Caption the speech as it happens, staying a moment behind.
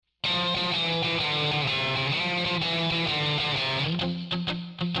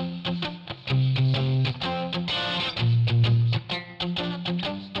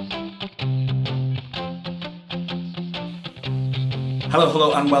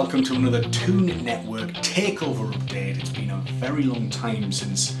Hello and welcome to another Toon Network Takeover update. It's been a very long time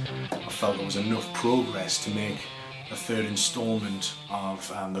since I felt there was enough progress to make a third instalment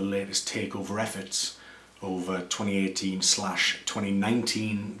of the latest takeover efforts over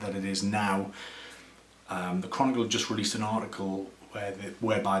 2018/2019 that it is now. The Chronicle just released an article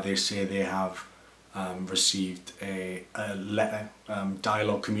whereby they say they have received a letter,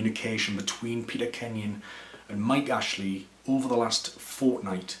 dialogue communication between Peter Kenyon and Mike Ashley over the last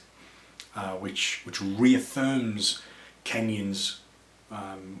fortnight, which reaffirms Kenyon's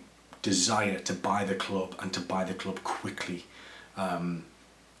desire to buy the club and to buy the club quickly. Mark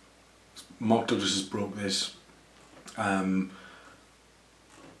Douglas has broke this, and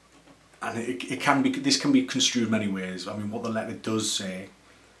this can be construed many ways. I mean, what the letter does say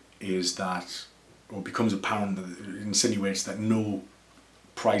is that, or becomes apparent, that it insinuates that no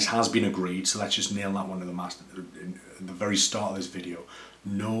price has been agreed. So let's just nail that one to the mast at the very start of this video.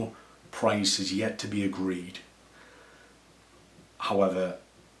 No price is yet to be agreed. However,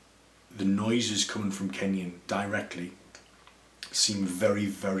 the noises coming from Kenyon directly seem very,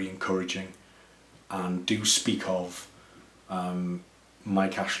 very encouraging and do speak of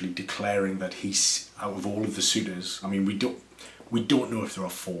Mike Ashley declaring that he's, out of all of the suitors, I mean, we don't know if there are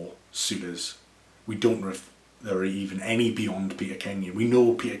 4 suitors. We don't know if there are even any beyond Peter Kenyon. We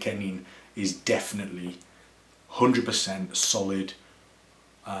know Peter Kenyon is definitely 100% solid,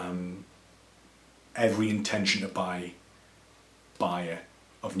 every intention to buyer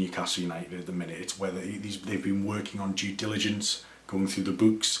of Newcastle United at the minute. It's whether they've been working on due diligence, going through the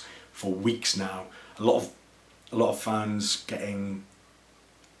books for weeks now. A lot of fans getting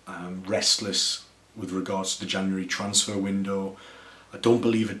restless with regards to the January transfer window. I don't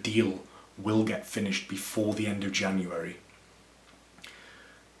believe a deal will get finished before the end of January.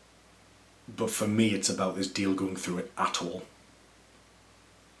 But for me, it's about this deal going through it at all.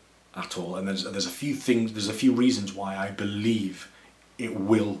 And there's a few things, there's a few reasons why I believe it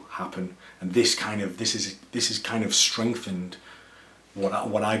will happen, and this is kind of strengthened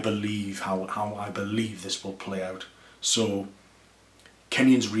what I believe, how I believe this will play out. So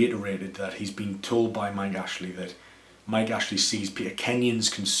Kenyon's reiterated that he's been told by Mike Ashley that Mike Ashley sees Peter Kenyon's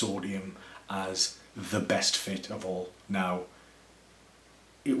consortium as the best fit of all. Now,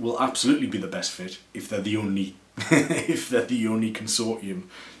 it will absolutely be the best fit if they're the only consortium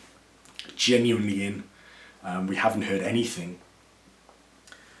genuinely in. We haven't heard anything.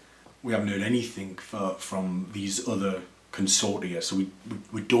 We haven't heard anything from these other consortia, so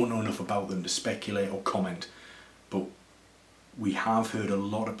we don't know enough about them to speculate or comment. But we have heard a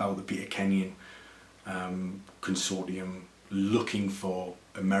lot about the Peter Kenyon consortium looking for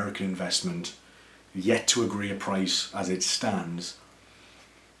American investment, yet to agree a price as it stands.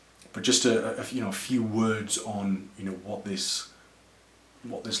 But just a few words on what this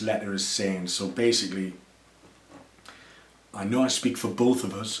letter is saying. So basically, I know I speak for both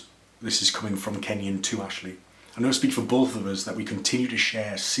of us. This is coming from Kenyon to Ashley. I know I speak for both of us that we continue to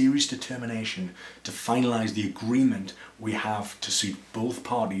share serious determination to finalise the agreement we have to suit both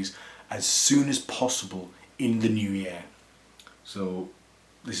parties as soon as possible in the new year. So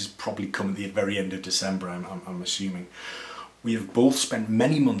this is probably come at the very end of December, I'm assuming. We have both spent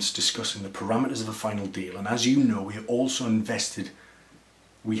many months discussing the parameters of a final deal, and as you know, we have also invested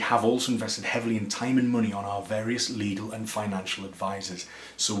heavily in time and money on our various legal and financial advisors.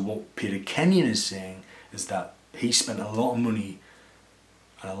 So what Peter Kenyon is saying is that he spent a lot of money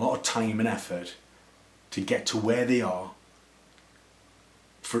and a lot of time and effort to get to where they are,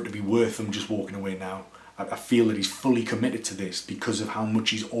 for it to be worth them just walking away now. I feel that he's fully committed to this because of how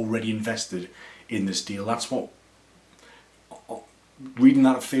much he's already invested in this deal. That's what, reading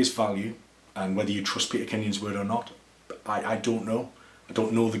that at face value, and whether you trust Peter Kenyon's word or not, I don't know. I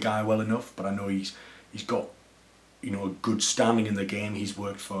don't know the guy well enough, but I know he's got a good standing in the game. He's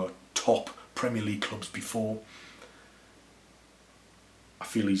worked for top Premier League clubs before. I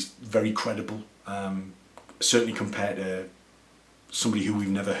feel he's very credible, certainly compared to somebody who we've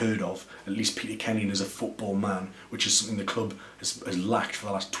never heard of. At least Peter Kenyon is a football man, which is something the club has lacked for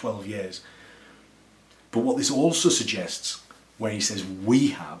the last 12 years. But what this also suggests, when he says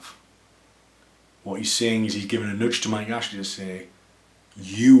we have, what he's saying is he's giving a nudge to Mike Ashley to say,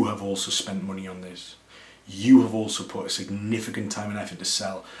 you have also spent money on this. You have also put a significant time and effort to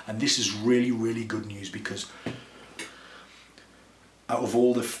sell. And this is really, really good news, because out of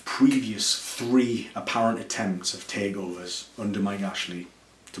all the previous 3 apparent attempts of takeovers under Mike Ashley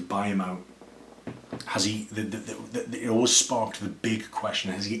to buy him out, has he? It always sparked the big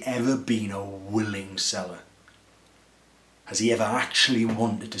question: has he ever been a willing seller? Has he ever actually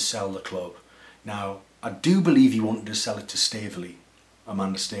wanted to sell the club? Now, I do believe he wanted to sell it to Staveley,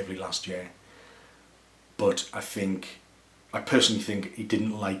 Amanda Staveley last year, but I personally think he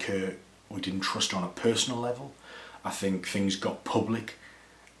didn't like her, or he didn't trust her on a personal level. I think things got public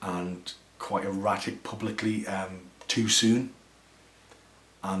and quite erratic publicly too soon,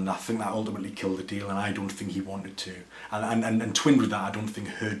 and I think that ultimately killed the deal, and I don't think he wanted to. And twinned with that, I don't think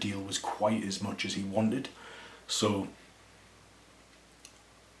her deal was quite as much as he wanted. So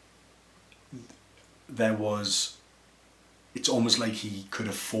it's almost like he could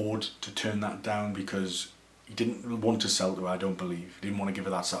afford to turn that down, because he didn't want to sell to her, I don't believe. He didn't want to give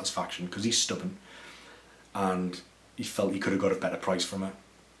her that satisfaction, because he's stubborn, and he felt he could have got a better price from her,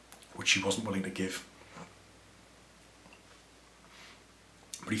 which she wasn't willing to give.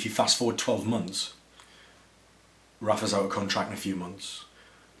 But if you fast forward 12 months, Rafa's out of contract in a few months,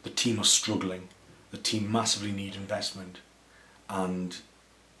 the team are struggling, the team massively need investment, and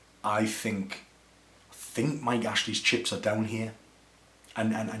I think Mike Ashley's chips are down here,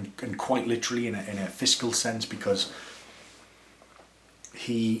 and quite literally in a fiscal sense, because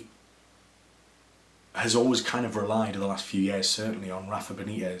he has always kind of relied in the last few years, certainly, on Rafa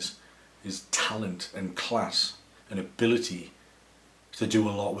Benitez, his talent and class and ability to do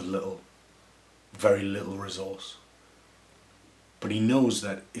a lot with very little resource. But he knows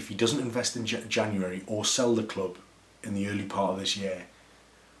that if he doesn't invest in January or sell the club in the early part of this year,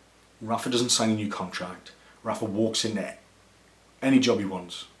 Rafa doesn't sign a new contract, Rafa walks into any job he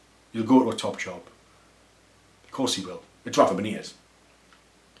wants. He'll go to a top job. Of course he will. It's Rafa Benitez.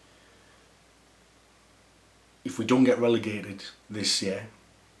 If we don't get relegated this year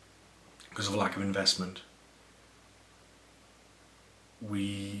because of lack of investment,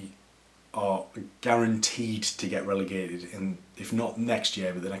 we are guaranteed to get relegated in, if not next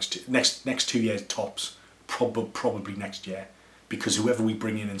year, but the next 2 years tops, probably next year, because whoever we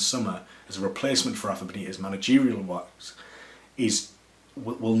bring in summer as a replacement for Rafa Benitez, managerial wise,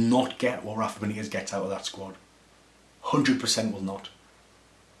 will not get what Rafa Benitez gets out of that squad. 100% will not.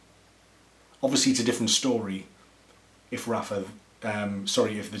 Obviously, it's a different story if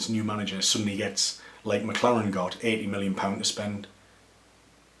if this new manager suddenly gets, like McLaren got, £80 million to spend.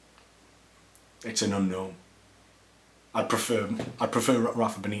 It's an unknown. I'd prefer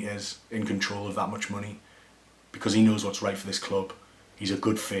Rafa Benitez in control of that much money, because he knows what's right for this club. He's a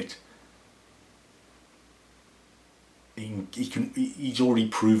good fit. He's already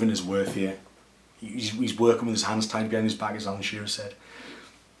proven his worth here. He's working with his hands tied behind his back, as Alan Shearer said.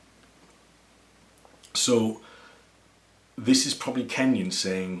 So this is probably Kenyon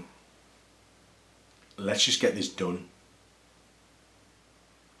saying, let's just get this done.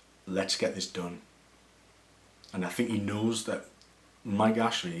 Let's get this done. And I think he knows that Mike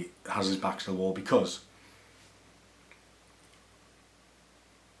Ashley has his back to the wall, because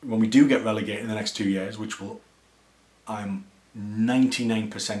when we do get relegated in the next 2 years, which I'm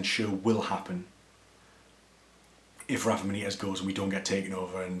 99% sure will happen, if Rafa Benitez goes and we don't get taken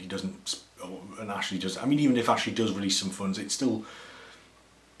over and he doesn't, and Ashley does, I mean, even if Ashley does release some funds,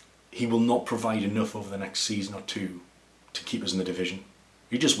 he will not provide enough over the next season or two to keep us in the division.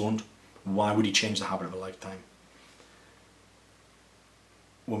 He just won't. Why would he change the habit of a lifetime?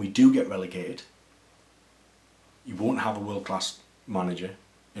 When we do get relegated, you won't have a world-class manager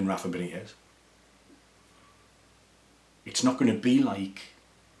in Rafa Benitez. It's not going to be like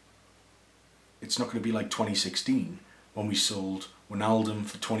 2016 when we sold Wijnaldum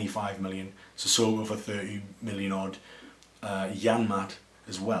for 25 million, Sissoko for 30 million odd, Janmaat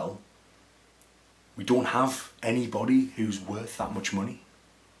as well. We don't have anybody who's worth that much money.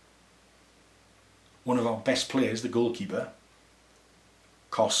 One of our best players, the goalkeeper,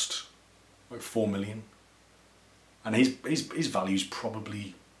 cost like 4 million, and his value's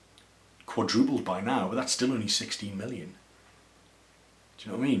probably quadrupled by now, but that's still only 16 million. Do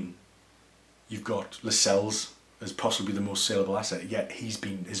you know what I mean? You've got Lascelles as possibly the most saleable asset, yet his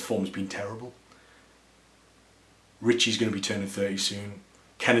form's been terrible. Richie's going to be turning 30 soon.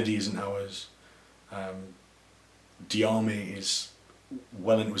 Kennedy isn't ours. Diarme is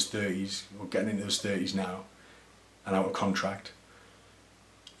well into his 30s, we're getting into his 30s now, and out of contract.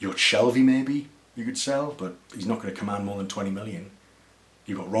 Your Shelby maybe you could sell, but he's not going to command more than 20 million.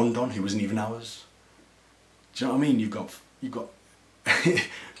 You've got Rondon, who isn't even ours. Do you know what I mean? You've got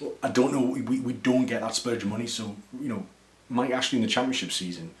I don't know, we don't get that splurge of money. So, you know, Mike Ashley in the championship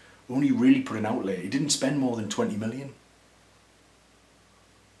season only really put an outlay. He didn't spend more than 20 million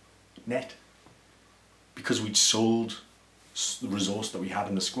net, because we'd sold the resource that we had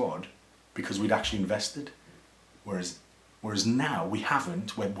in the squad, because we'd actually invested. Whereas now we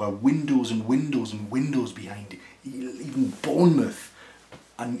haven't. We're windows and windows and windows behind. Even Bournemouth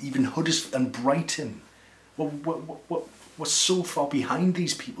and even Huddersfield and Brighton. we're so far behind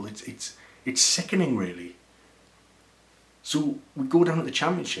these people. It's sickening, really. So we go down to the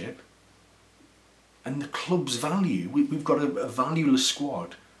Championship, and the club's value, we've got a valueless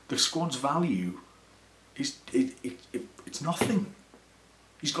squad. The squad's value is it's nothing.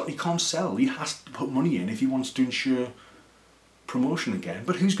 He can't sell. He has to put money in if he wants to ensure promotion again.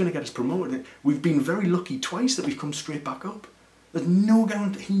 But who's going to get us promoted? We've been very lucky twice that we've come straight back up. There's no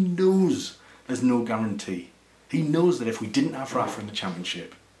guarantee. He knows there's no guarantee. He knows that if we didn't have Rafa in the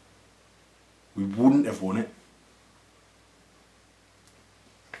Championship, we wouldn't have won it.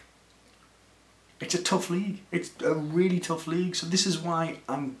 It's a tough league. It's a really tough league. So this is why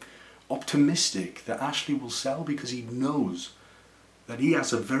I'm optimistic that Ashley will sell, because he knows that he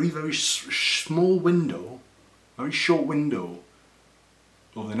has a very, very small window, very short window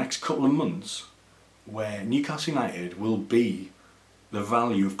over the next couple of months where Newcastle United will be the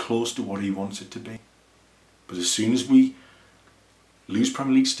value of close to what he wants it to be. But as soon as we lose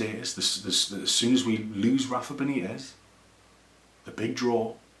Premier League status, as soon as we lose Rafa Benitez, the big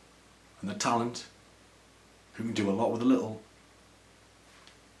draw and the talent, who can do a lot with a little,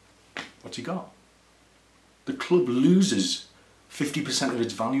 what's he got? The club loses 50% of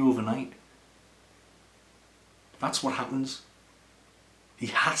its value overnight. That's what happens. He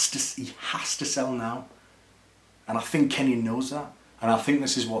has to sell now. And I think Kenyon knows that. And I think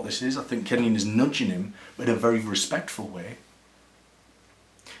this is what this is. I think Kenyon is nudging him in a very respectful way.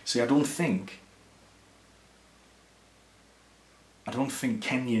 See, I don't think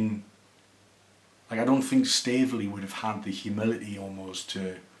Kenyon, I don't think Staveley would have had the humility almost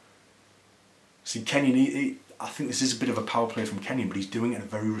to... See, Kenyon, I think this is a bit of a power play from Kenyon, but he's doing it in a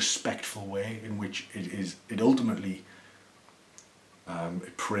very respectful way, in which it ultimately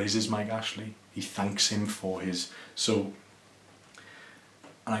it praises Mike Ashley. He thanks him for his...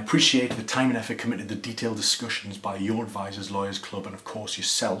 And I appreciate the time and effort committed to detailed discussions by your advisors, lawyers, club, and of course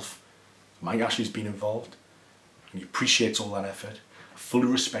yourself. Mike Ashley's been involved, and he appreciates all that effort. I fully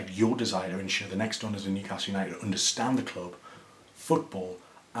respect your desire to ensure the next owners of Newcastle United understand the club, football,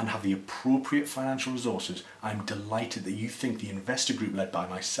 and have the appropriate financial resources. I'm delighted that you think the investor group led by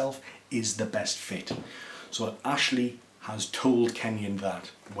myself is the best fit. So Ashley has told Kenyon that,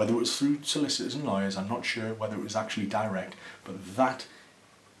 whether it was through solicitors and lawyers, I'm not sure whether it was actually direct, but that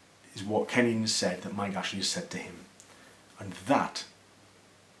is what Kenyon has said, that Mike Ashley has said to him. And that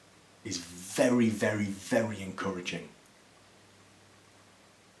is very, very, very encouraging.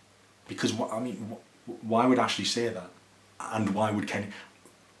 Because, why would Ashley say that? And why would Kenyon...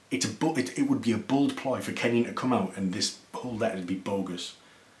 It would be a bold ploy for Kenyon to come out and this whole letter to be bogus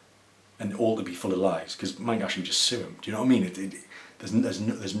and all to be full of lies, because Mike Ashley would just sue him. Do you know what I mean?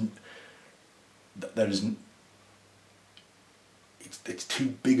 It's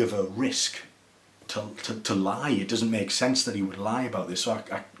too big of a risk to lie. It doesn't make sense that he would lie about this. So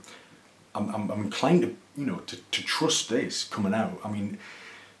I'm inclined to trust this coming out. I mean,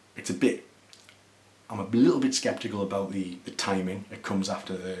 I'm a little bit sceptical about the timing. It comes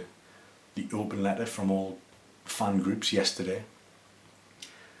after the open letter from all fan groups yesterday.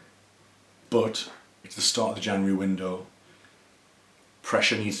 But it's the start of the January window.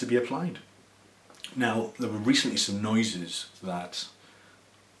 Pressure needs to be applied. Now, there were recently some noises that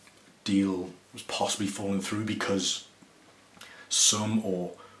deal was possibly falling through because some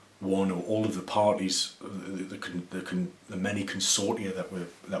or one or all of the parties, the many consortia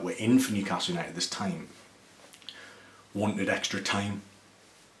that were in for Newcastle United at this time, wanted extra time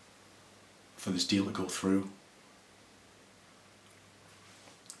for this deal to go through.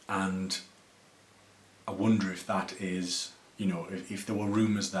 And I wonder if that is, if there were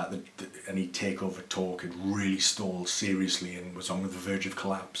rumours that any takeover talk had really stalled seriously and was on the verge of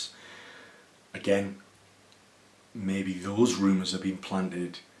collapse. Again, maybe those rumours have been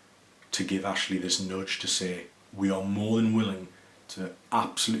planted to give Ashley this nudge to say, we are more than willing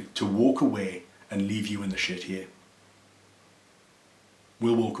to walk away and leave you in the shit here.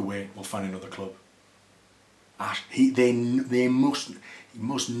 We'll walk away, we'll find another club. He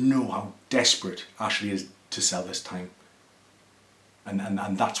must know how desperate Ashley is to sell this time.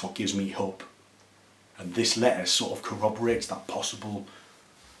 And that's what gives me hope. And this letter sort of corroborates that possible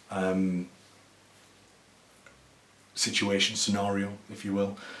scenario, if you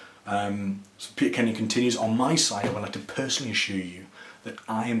will. So Peter Kenyon continues, on my side, I would like to personally assure you that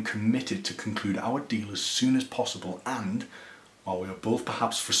I am committed to conclude our deal as soon as possible, and while we are both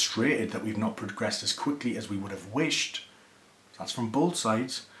perhaps frustrated that we've not progressed as quickly as we would have wished, that's from both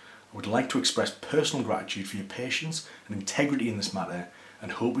sides, I would like to express personal gratitude for your patience and integrity in this matter,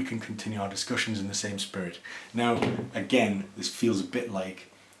 and hope we can continue our discussions in the same spirit. Now, again, this feels a bit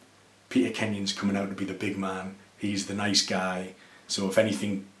like Peter Kenyon's coming out to be the big man. He's the nice guy. So if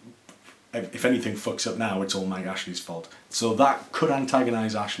anything fucks up now, it's all Mike Ashley's fault. So that could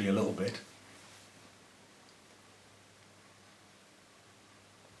antagonise Ashley a little bit.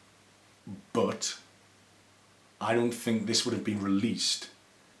 But I don't think this would have been released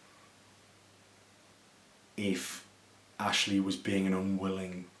if Ashley was being an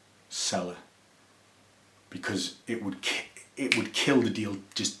unwilling seller, because it would kill the deal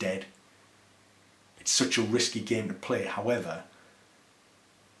just dead. It's such a risky game to play. However,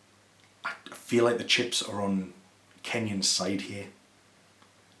 I feel like the chips are on Kenyon's side here,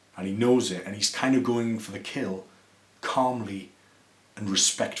 and he knows it, and he's kind of going for the kill calmly and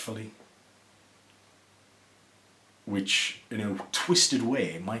respectfully, which in a twisted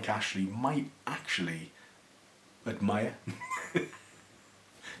way Mike Ashley might actually admire.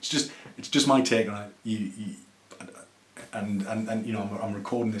 It's just my take on it. And you know, I'm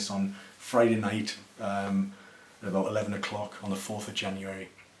recording this on Friday night at about 11 o'clock on the 4th of January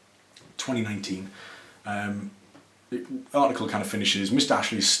 2019. The article kind of finishes, Mr.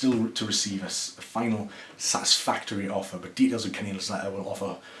 Ashley is still to receive a final satisfactory offer, but details of Kenyon's letter will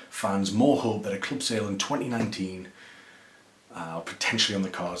offer fans more hope that a club sale in 2019 are potentially on the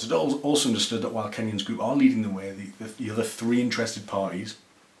cards. It also understood that while Kenyon's group are leading the way, the other three interested parties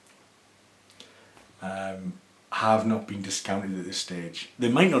have not been discounted at this stage. They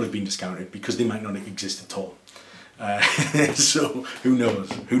might not have been discounted because they might not exist at all. So who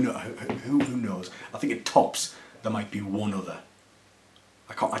knows? Who knows? I think it tops. There might be one other.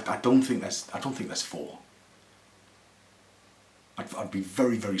 I don't think there's four. I'd be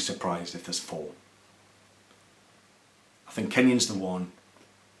very, very surprised if there's four. I think Kenyon's the one,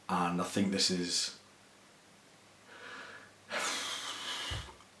 and I think this is.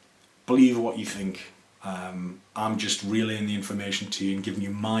 Believe what you think. I'm just relaying the information to you and giving you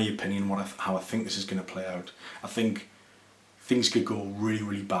my opinion how I think this is going to play out. I think things could go really,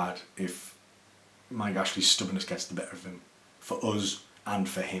 really bad if Mike Ashley's stubbornness gets the better of him, for us and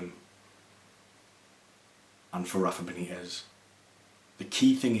for him and for Rafa Benitez. The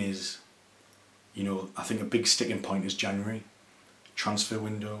key thing is, you know, I think a big sticking point is January transfer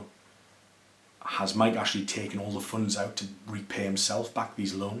window. Has Mike Ashley taken all the funds out to repay himself back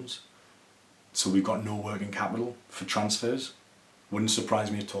these loans? So we've got no working capital for transfers? Wouldn't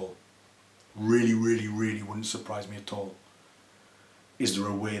surprise me at all. Really, really, really wouldn't surprise me at all. Is there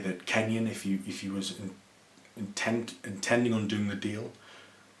a way that Kenyon, if he was intending on doing the deal,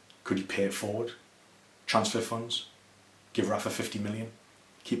 could he pay it forward? Transfer funds? Give Rafa 50 million?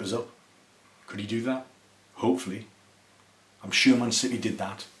 Keep us up? Could he do that? Hopefully. I'm sure Man City did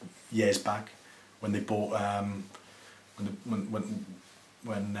that years back when they bought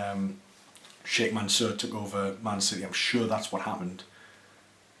when Sheikh Mansour took over Man City. I'm sure that's what happened.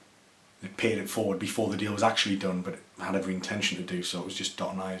 They paid it forward before the deal was actually done, but it had every intention to do so. It was just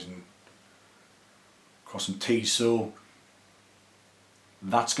dotting I's and crossing T's. So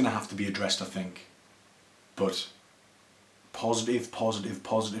that's going to have to be addressed, I think. But positive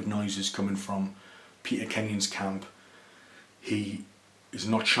noises coming from Peter Kenyon's camp. He is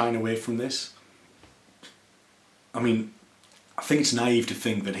not shying away from this. I mean, I think it's naive to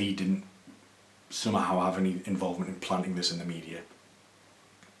think that he didn't somehow have any involvement in planting this in the media.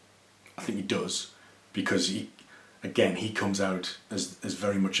 I think he does, because he comes out as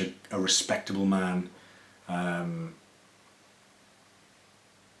very much a respectable man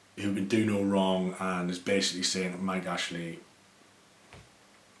who can do no wrong, and is basically saying that Mike Ashley,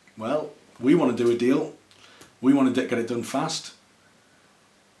 well, we want to do a deal, we want to get it done fast,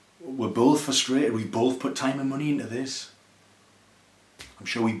 we're both frustrated, we both put time and money into this, I'm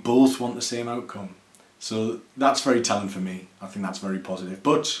sure we both want the same outcome. So that's very telling for me. I think that's very positive.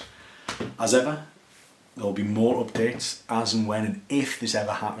 But as ever, there will be more updates as and when and if this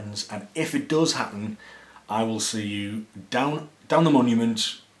ever happens. And if it does happen, I will see you down the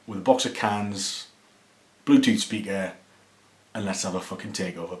monument with a box of cans, Bluetooth speaker, and let's have a fucking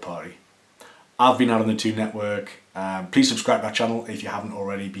takeover party. I've been out on the Tube Network. Please subscribe to our channel if you haven't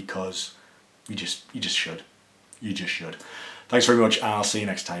already, because you just should. You just should. Thanks very much, and I'll see you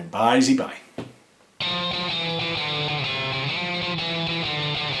next time. Bye, bye.